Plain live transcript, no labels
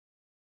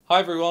Hi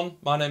everyone,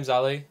 my name's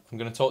Ali. I'm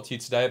going to talk to you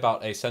today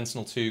about a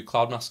Sentinel-2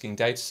 cloud masking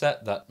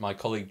dataset that my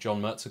colleague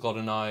John Mertzeglod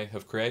and I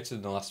have created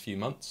in the last few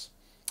months.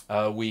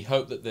 We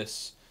hope that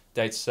this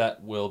dataset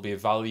will be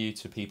of value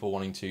to people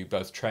wanting to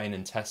both train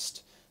and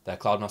test their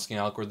cloud masking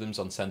algorithms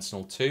on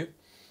Sentinel-2.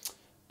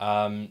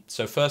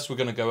 So first we're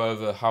going to go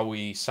over how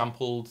we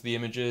sampled the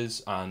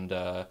images and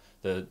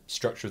the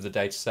structure of the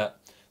dataset.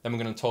 Then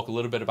we're going to talk a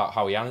little bit about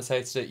how we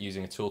annotated it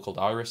using a tool called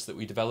Iris that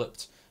we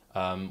developed,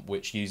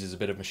 which uses a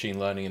bit of machine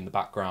learning in the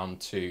background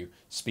to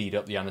speed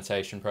up the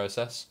annotation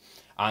process.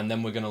 And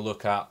then we're going to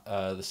look at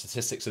the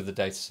statistics of the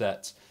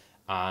dataset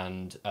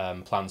and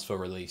plans for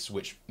release,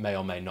 which may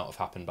or may not have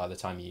happened by the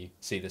time you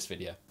see this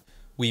video.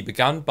 We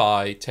began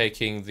by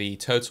taking the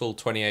total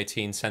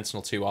 2018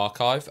 Sentinel-2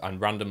 archive and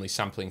randomly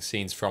sampling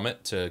scenes from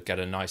it to get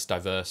a nice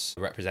diverse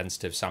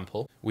representative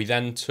sample. We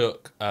then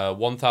took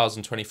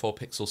 1024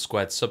 pixel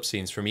squared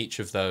subscenes from each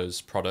of those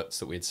products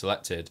that we had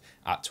selected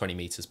at 20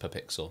 meters per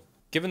pixel.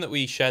 Given that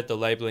we shared the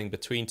labeling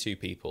between two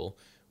people,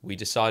 we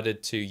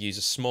decided to use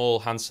a small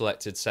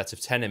hand-selected set of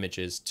 10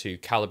 images to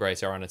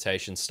calibrate our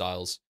annotation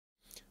styles.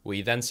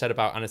 We then set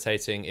about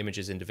annotating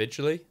images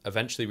individually,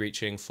 eventually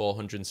reaching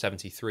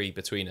 473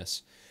 between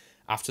us.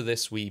 After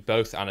this, we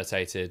both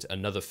annotated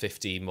another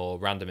 50 more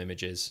random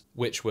images,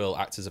 which will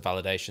act as a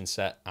validation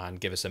set and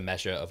give us a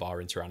measure of our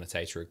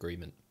inter-annotator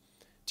agreement.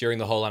 During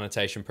the whole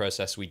annotation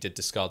process, we did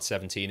discard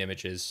 17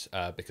 images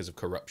because of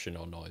corruption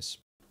or noise.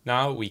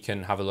 Now we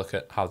can have a look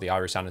at how the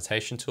Iris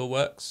annotation tool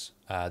works.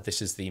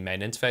 This is the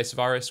main interface of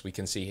Iris. We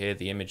can see here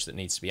the image that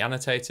needs to be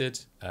annotated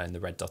in the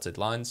red dotted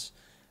lines.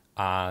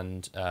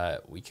 And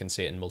we can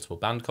see it in multiple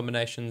band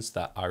combinations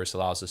that Iris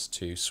allows us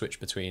to switch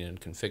between and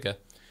configure.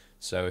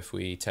 So if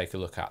we take a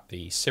look at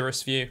the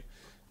cirrus view,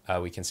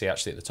 we can see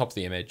actually at the top of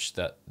the image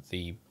that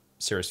the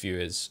cirrus view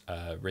is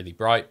really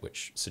bright,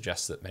 which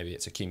suggests that maybe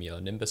it's a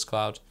cumulonimbus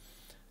cloud.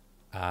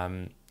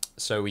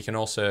 So we can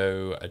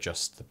also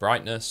adjust the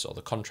brightness or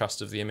the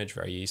contrast of the image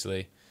very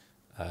easily,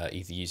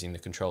 either using the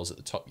controls at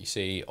the top you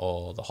see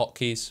or the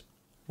hotkeys.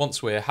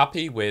 Once we're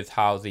happy with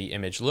how the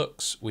image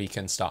looks, we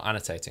can start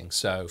annotating.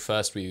 So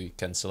first we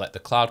can select the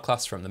cloud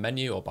class from the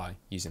menu or by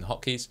using the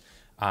hotkeys,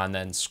 and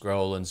then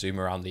scroll and zoom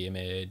around the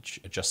image,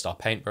 adjust our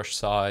paintbrush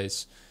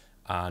size,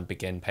 and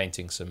begin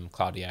painting some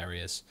cloudy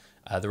areas.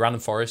 The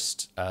random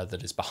forest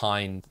that is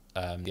behind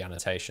the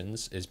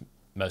annotations is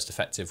most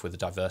effective with a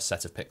diverse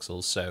set of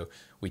pixels. So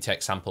we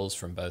take samples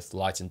from both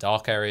light and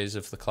dark areas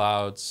of the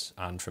clouds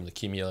and from the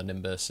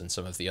cumulonimbus and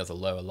some of the other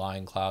lower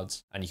lying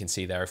clouds. And you can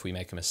see there if we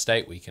make a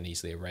mistake, we can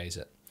easily erase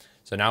it.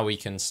 So now we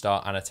can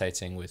start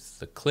annotating with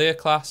the clear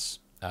class.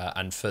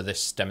 And for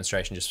this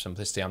demonstration, just for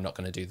simplicity, I'm not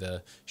going to do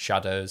the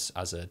shadows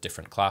as a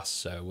different class.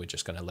 So we're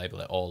just going to label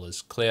it all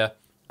as clear.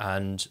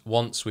 And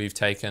once we've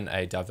taken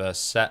a diverse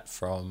set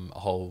from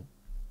a whole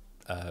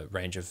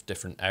range of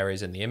different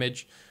areas in the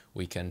image,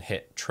 we can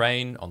hit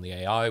train on the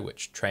AI,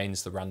 which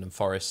trains the random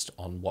forest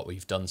on what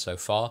we've done so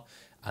far,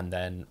 and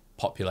then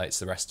populates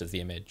the rest of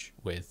the image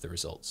with the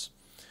results.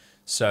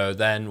 So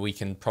then we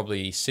can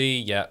probably see,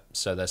 yeah,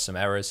 so there's some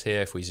errors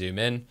here if we zoom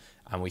in,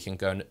 and we can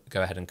go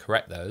ahead and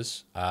correct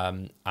those.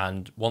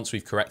 And once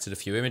we've corrected a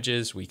few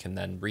images, we can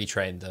then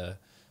retrain the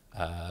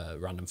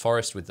random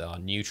forest with our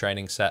new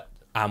training set,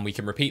 and we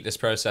can repeat this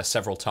process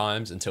several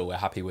times until we're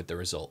happy with the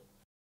result.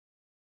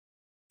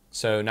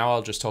 So now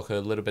I'll just talk a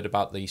little bit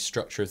about the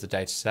structure of the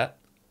dataset.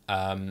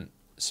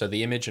 So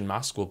the image and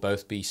mask will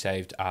both be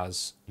saved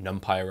as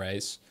NumPy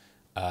arrays.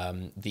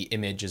 The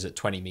image is at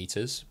 20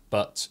 meters,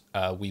 but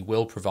we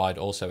will provide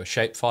also a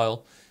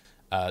shapefile.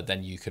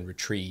 Then you can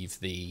retrieve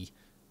the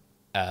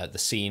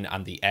scene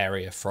and the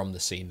area from the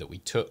scene that we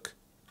took.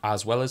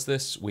 As well as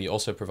this, we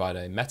also provide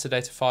a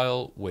metadata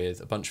file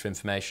with a bunch of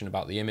information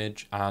about the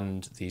image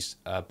and these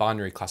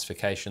binary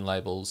classification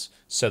labels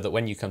so that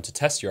when you come to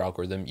test your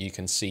algorithm, you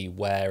can see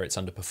where it's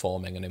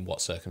underperforming and in what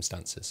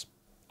circumstances.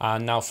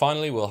 And now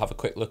finally, we'll have a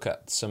quick look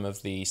at some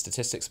of the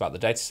statistics about the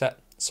dataset.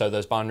 So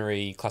those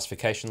binary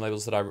classification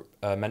labels that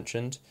I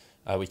mentioned,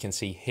 we can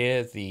see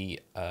here the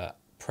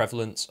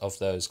prevalence of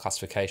those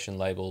classification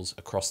labels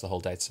across the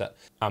whole dataset.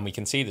 And we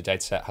can see the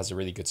dataset has a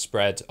really good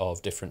spread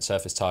of different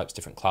surface types,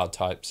 different cloud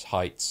types,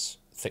 heights,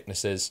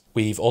 thicknesses.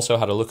 We've also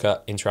had a look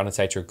at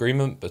inter-annotator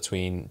agreement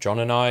between John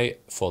and I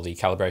for the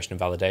calibration and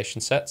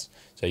validation sets.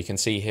 So you can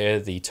see here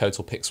the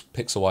total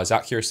pixel-wise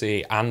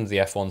accuracy and the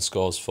F1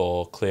 scores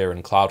for clear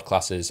and cloud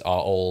classes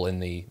are all in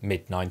the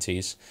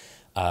mid-90s.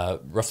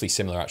 Roughly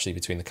similar actually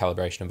between the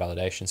calibration and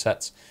validation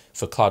sets.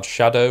 For cloud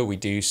shadow, we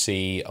do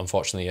see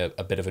unfortunately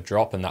a bit of a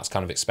drop, and that's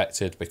kind of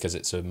expected because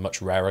it's a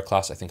much rarer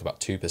class. I think about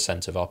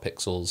 2% of our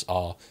pixels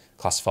are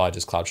classified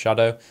as cloud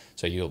shadow,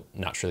 so you'll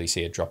naturally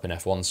see a drop in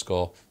F1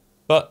 score.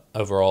 But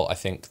overall, I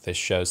think this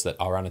shows that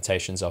our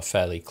annotations are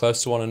fairly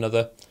close to one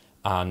another,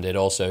 and it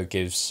also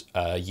gives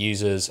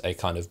users a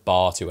kind of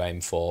bar to aim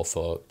for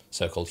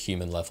so-called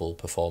human level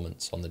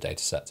performance on the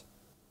dataset.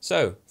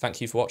 So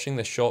thank you for watching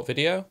this short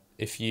video.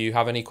 If you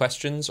have any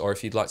questions or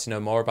if you'd like to know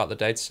more about the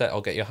dataset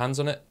or get your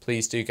hands on it,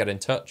 please do get in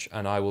touch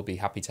and I will be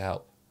happy to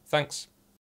help. Thanks.